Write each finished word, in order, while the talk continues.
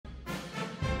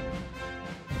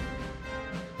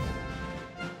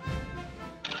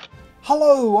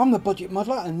Hello, I'm the Budget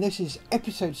Modeler and this is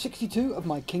episode 62 of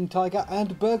my King Tiger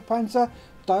and BergePanzer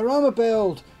diorama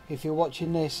build. If you're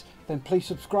watching this, then please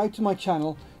subscribe to my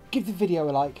channel, give the video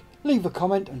a like, leave a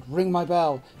comment and ring my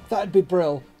bell. That'd be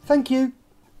brill. Thank you.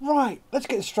 Right, let's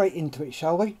get straight into it,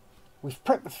 shall we? We've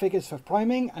prepped the figures for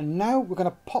priming and now we're going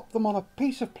to pop them on a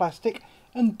piece of plastic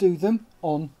and do them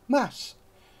en masse.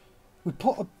 We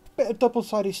put a bit of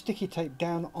double-sided sticky tape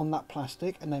down on that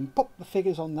plastic and then pop the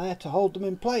figures on there to hold them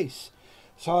in place.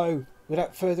 So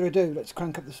without further ado, let's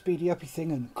crank up the speedy uppy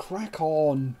thing and crack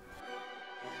on.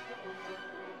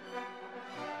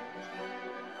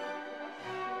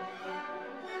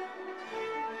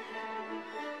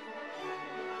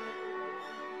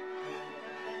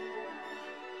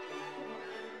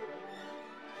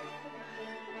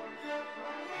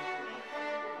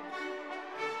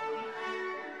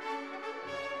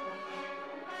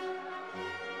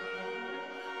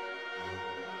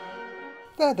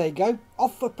 There they go,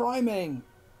 off for priming.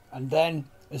 And then,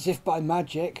 as if by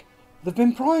magic, they've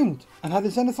been primed and had the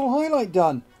zenithal highlight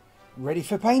done. Ready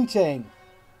for painting.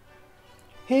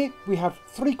 Here we have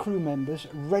 3 crew members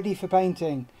ready for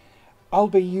painting. I'll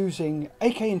be using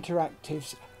AK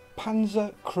Interactive's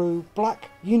Panzer Crew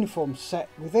Black uniform set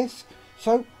with this.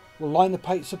 So we'll line the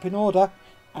paints up in order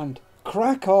and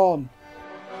crack on.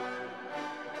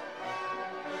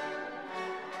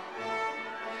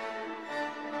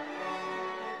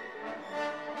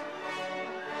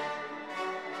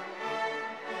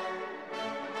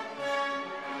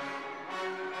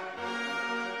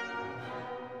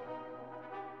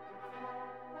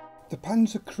 The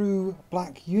Panzer Crew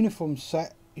Black uniform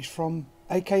set is from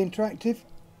AK Interactive,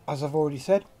 as I've already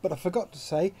said, but I forgot to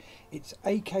say it's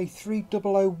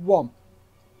AK3001.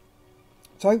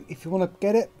 So if you want to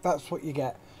get it, that's what you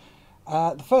get.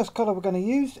 The first colour we're going to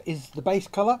use is the base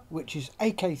colour, which is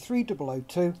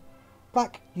AK3002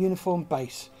 Black uniform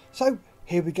base. So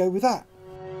here we go with that.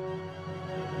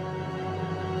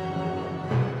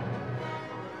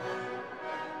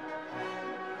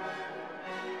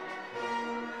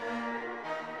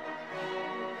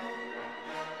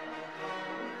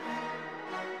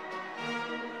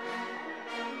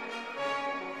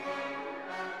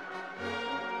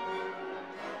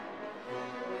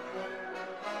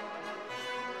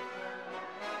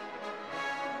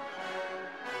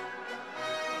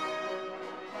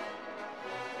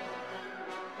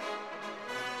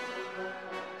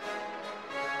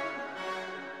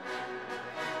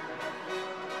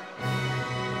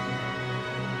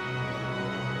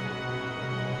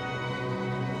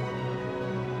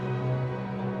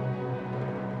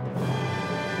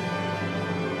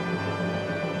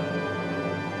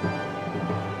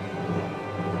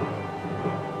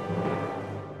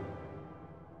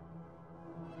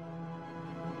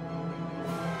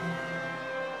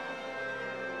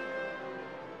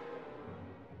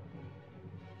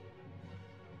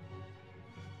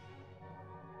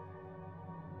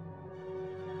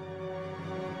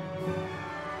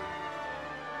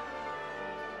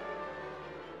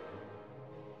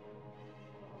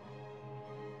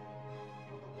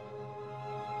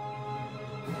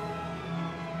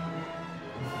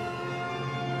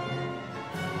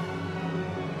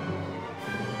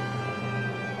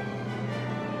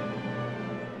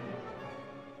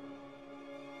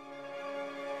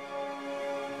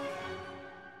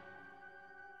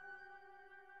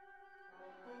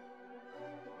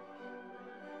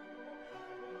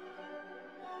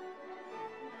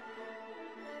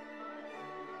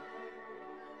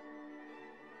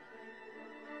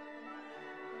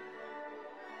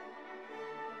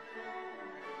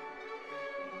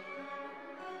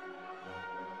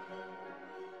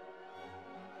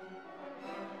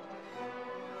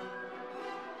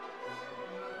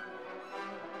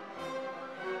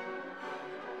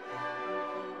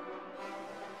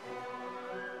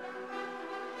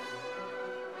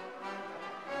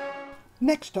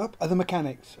 Next up are the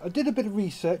mechanics. I did a bit of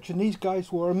research and these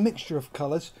guys wore a mixture of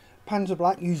colours. Panzer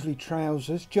Black, usually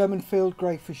trousers, German Field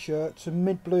Grey for shirts and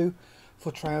mid blue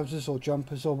for trousers or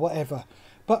jumpers or whatever.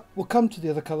 But we'll come to the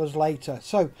other colours later.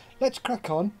 So let's crack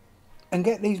on and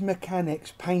get these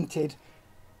mechanics painted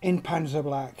in Panzer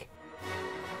Black.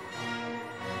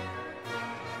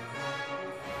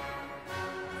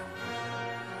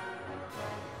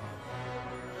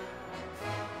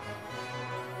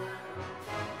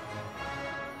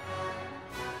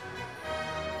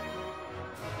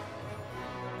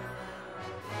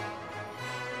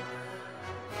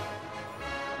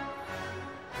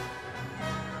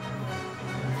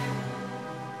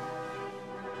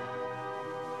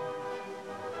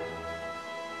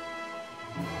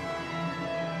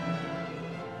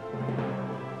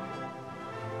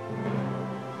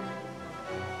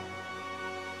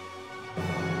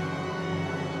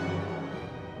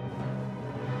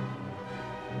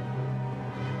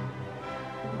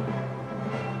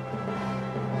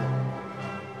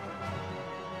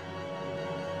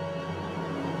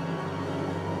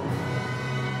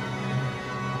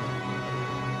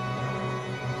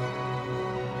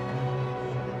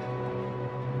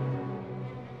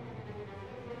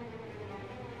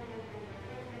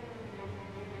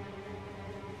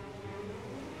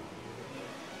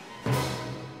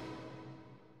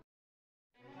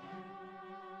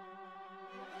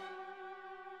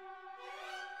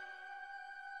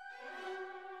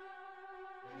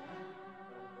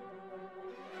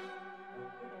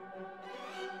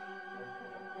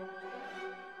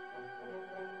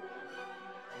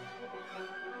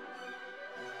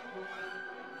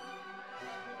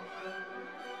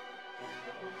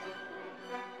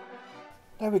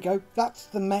 There we go, that's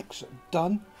the mechs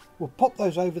done. We'll pop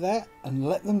those over there and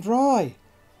let them dry.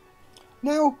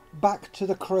 Now back to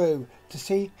the crew to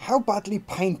see how badly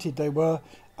painted they were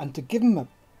and to give them a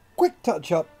quick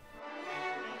touch up.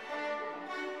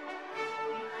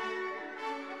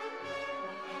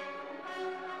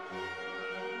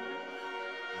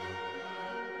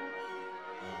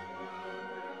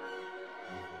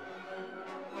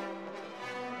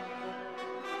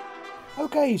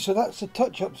 Okay, so that's the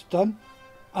touch-ups done,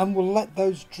 and we'll let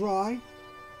those dry,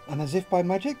 and as if by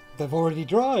magic, they've already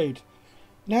dried.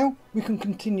 Now we can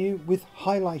continue with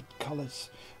highlight colours.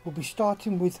 We'll be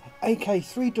starting with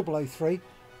AK-3003,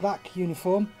 black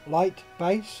uniform, light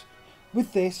base.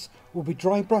 With this, we'll be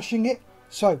dry brushing it,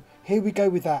 so here we go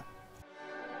with that.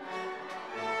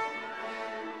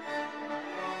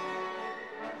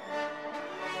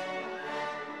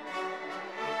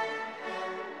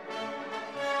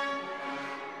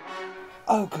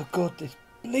 Oh good God, this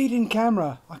bleeding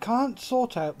camera. I can't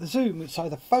sort out the zoom. It's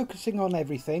either focusing on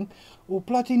everything or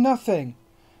bloody nothing.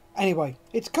 Anyway,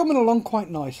 it's coming along quite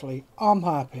nicely. I'm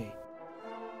happy.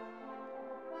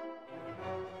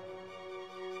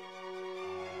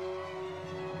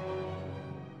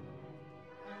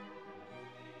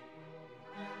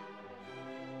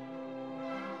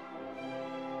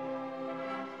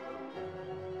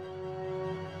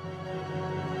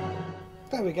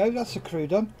 There we go, that's the crew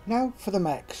done. Now for the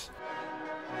mechs.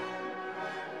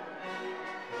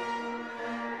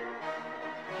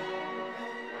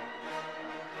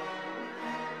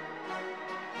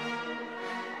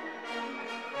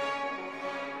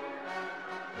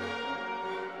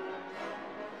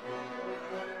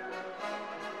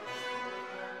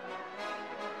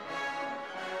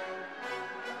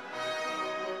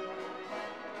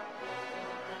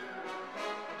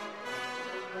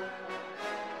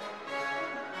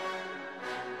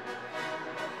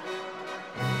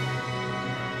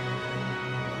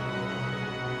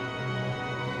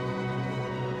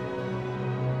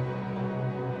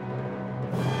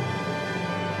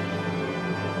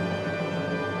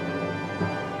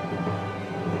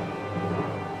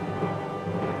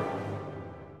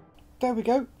 There we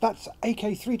go, that's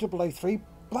AK-3003,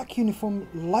 black uniform,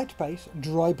 light base,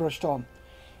 dry brushed on.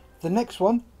 The next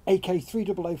one,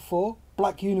 AK-3004,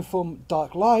 black uniform,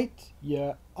 dark light,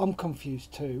 yeah, I'm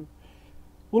confused too,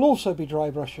 will also be dry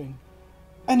brushing.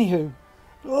 Anywho,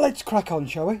 let's crack on,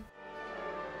 shall we?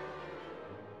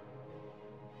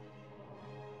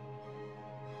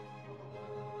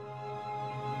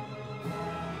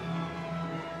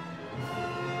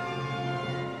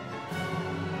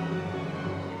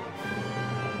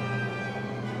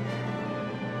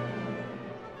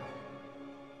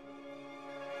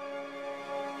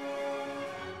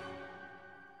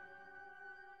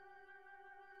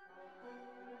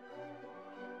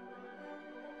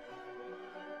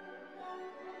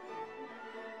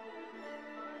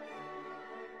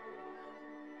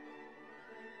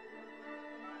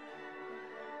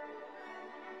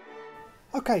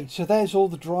 Okay, so there's all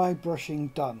the dry brushing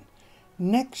done.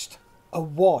 Next, a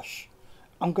wash.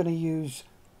 I'm going to use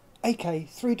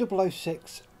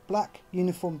AK-3006 black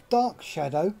uniform dark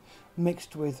shadow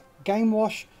mixed with Game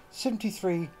Wash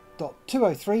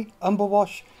 73.203 Umber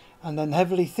Wash, and then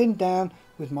heavily thinned down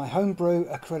with my homebrew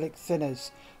acrylic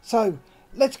thinners. So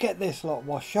let's get this lot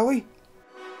washed, shall we?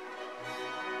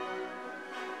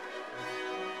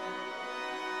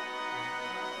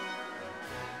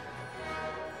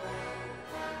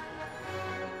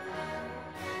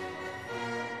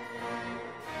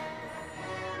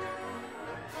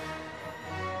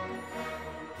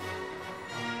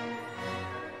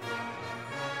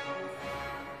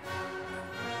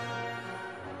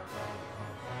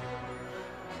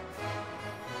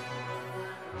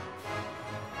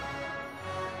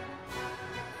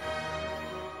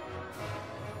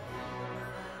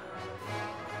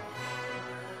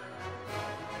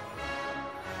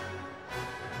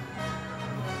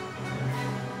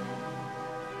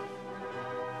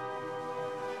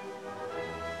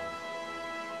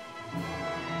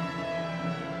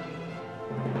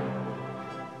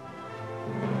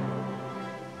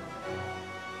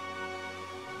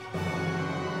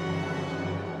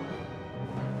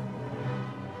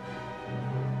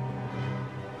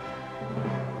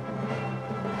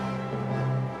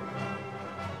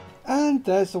 And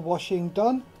there's the washing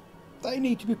done. They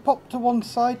need to be popped to one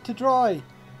side to dry,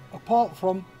 apart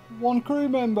from one crew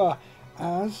member,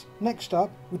 as next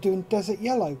up we're doing desert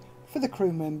yellow for the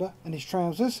crew member and his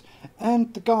trousers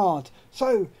and the guard.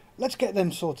 So let's get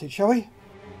them sorted, shall we?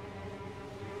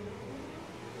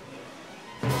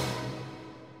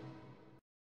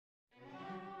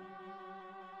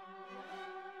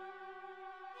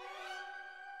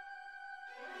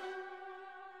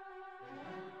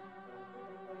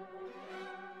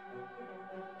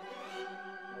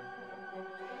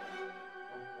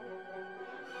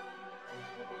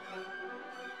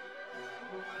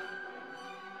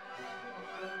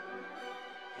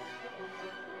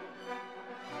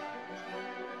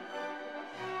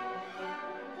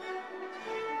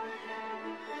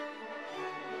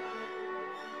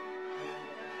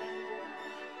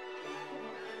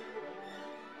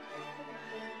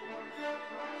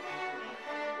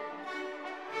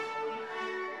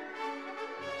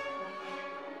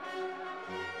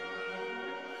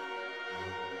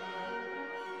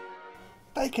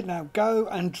 they can now go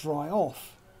and dry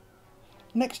off.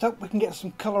 Next up we can get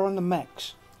some colour on the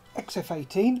mechs.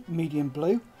 XF18 medium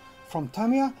blue from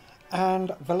Tamiya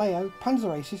and Vallejo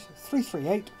Panzer Aces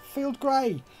 338 field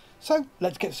grey. So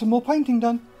let's get some more painting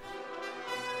done.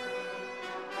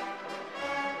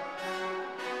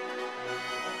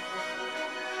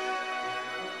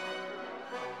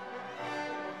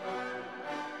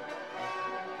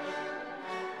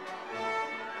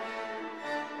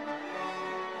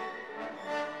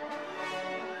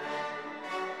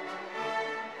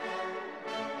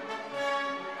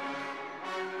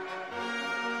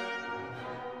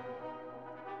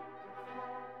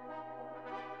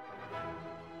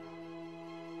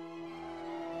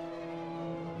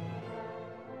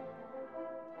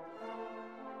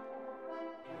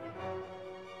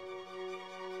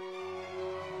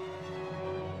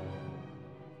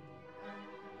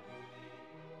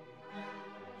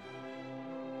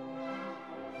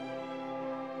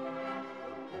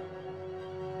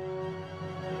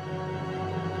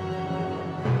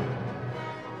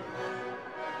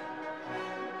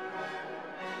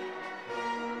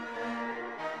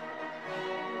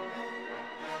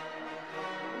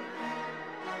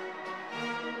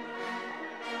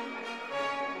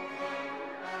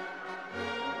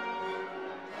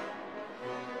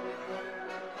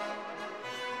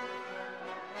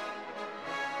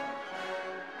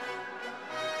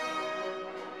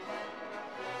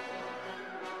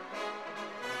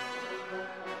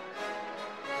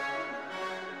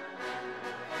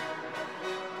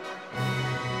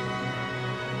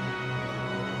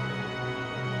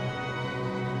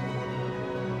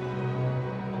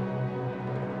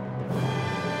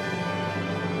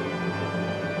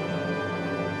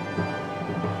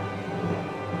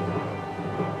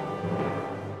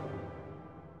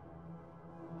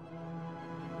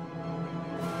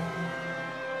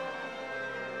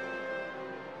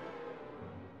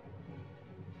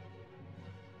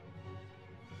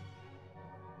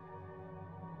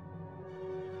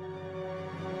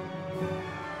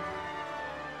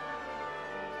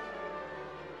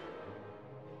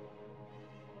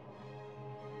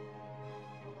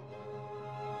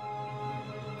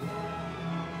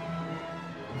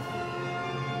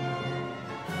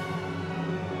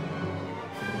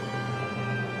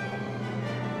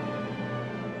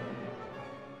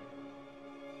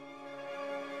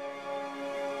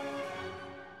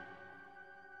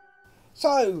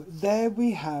 So there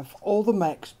we have all the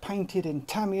mechs painted in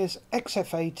Tamiya's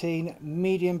XF18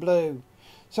 medium blue.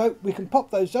 So we can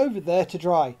pop those over there to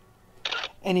dry.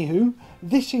 Anywho,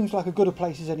 this seems like a good a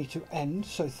place as any to end,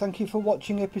 so thank you for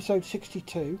watching episode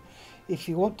 62. If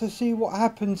you want to see what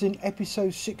happens in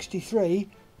episode 63,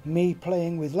 me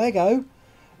playing with Lego,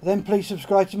 then please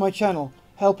subscribe to my channel,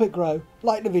 help it grow,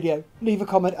 like the video, leave a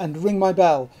comment and ring my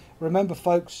bell. Remember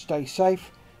folks, stay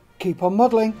safe, keep on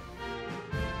modelling.